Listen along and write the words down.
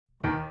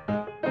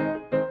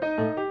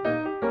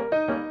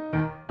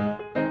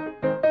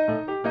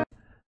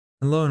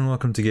Hello and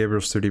welcome to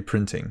Gabriel's 3D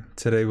Printing.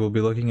 Today we'll be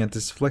looking at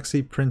this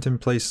Flexi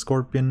print-in-place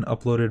Scorpion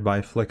uploaded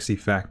by Flexi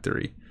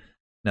Factory.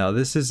 Now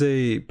this is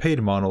a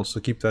paid model, so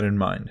keep that in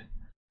mind.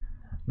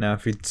 Now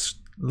if you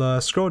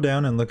scroll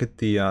down and look at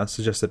the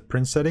suggested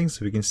print settings,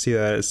 we can see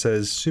that it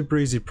says super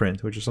easy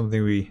print, which is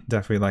something we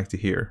definitely like to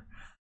hear.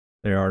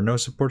 There are no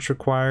supports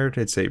required,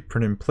 it's a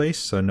print-in-place,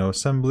 so no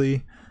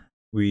assembly.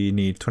 We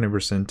need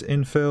 20%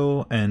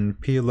 infill,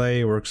 and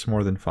PLA works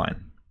more than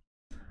fine.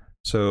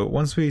 So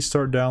once we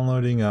start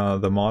downloading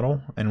the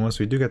model, and once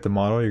we do get the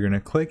model, you're going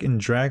to click and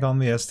drag on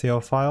the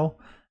STL file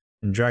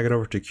and drag it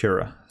over to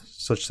Cura,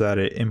 such that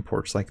it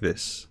imports like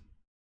this.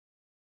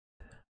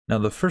 Now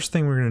the first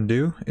thing we're going to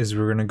do is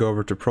we're going to go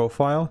over to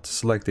Profile to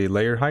select a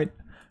layer height.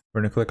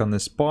 We're going to click on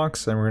this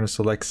box and we're going to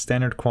select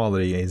Standard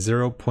Quality, a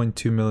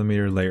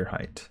 0.2mm layer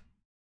height.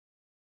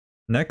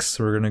 Next,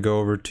 we're going to go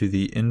over to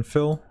the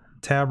Infill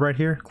tab right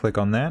here, click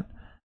on that.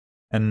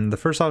 And the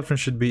first option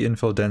should be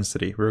infill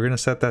density. We're going to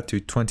set that to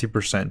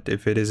 20%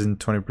 if it isn't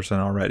 20%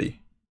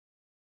 already.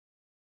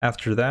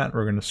 After that,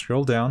 we're going to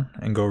scroll down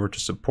and go over to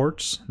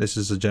supports. This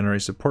is a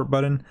generate support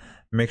button.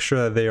 Make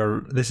sure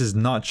that this is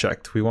not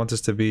checked. We want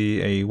this to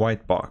be a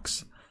white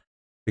box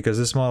because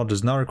this model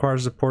does not require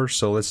support,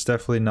 so let's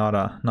definitely not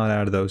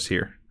add those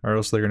here, or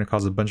else they're going to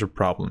cause a bunch of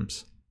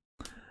problems.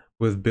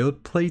 With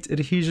build plate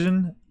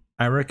adhesion,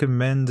 I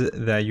recommend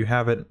that you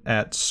have it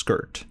at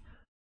skirt.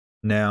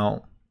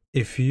 Now,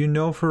 if you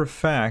know for a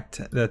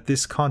fact that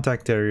this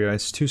contact area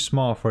is too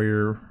small for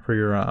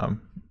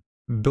your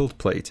build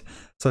plate,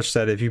 such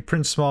that if you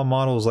print small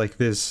models like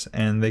this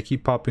and they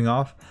keep popping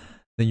off,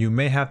 then you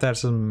may have to have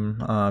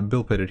some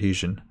build plate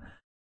adhesion.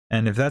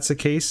 And if that's the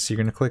case, you're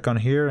going to click on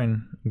here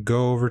and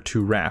go over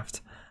to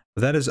raft.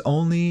 But that is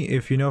only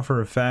if you know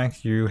for a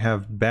fact you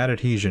have bad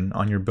adhesion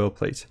on your build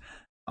plate.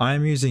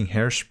 I'm using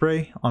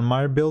hairspray on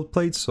my build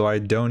plate, so I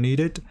don't need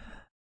it.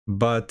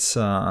 But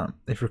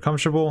if you're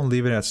comfortable,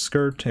 leave it at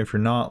skirt. If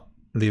you're not,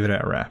 leave it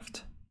at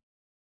raft.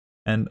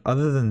 And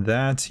other than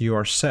that, you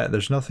are set.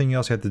 There's nothing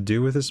else you have to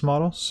do with this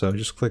model, so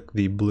just click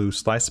the blue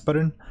slice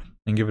button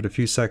and give it a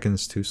few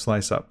seconds to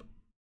slice up.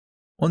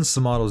 Once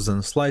the model is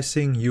done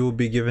slicing, you will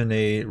be given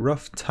a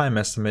rough time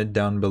estimate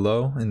down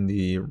below in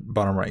the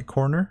bottom right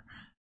corner,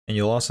 and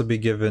you'll also be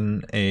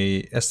given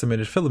a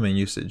estimated filament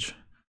usage.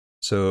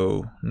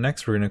 So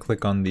next we're going to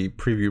click on the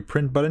preview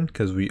print button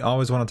because we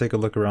always want to take a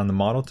look around the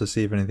model to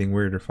see if anything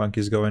weird or funky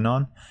is going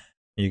on.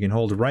 You can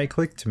hold right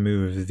click to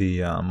move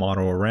the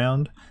model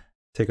around.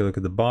 Take a look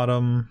at the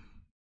bottom,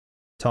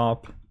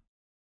 top,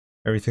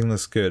 everything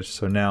looks good.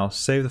 So now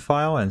save the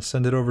file and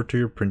send it over to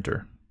your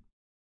printer.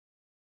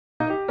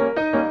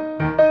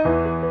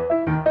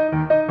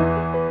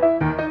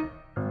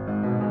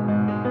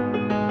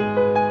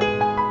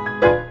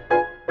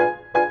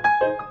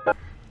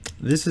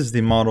 This is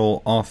the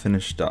model all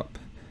finished up.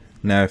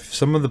 Now if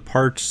some of the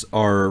parts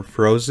are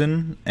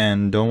frozen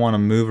and don't want to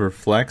move or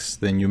flex,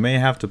 then you may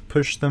have to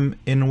push them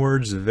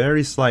inwards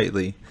very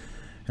slightly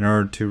in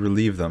order to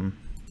relieve them.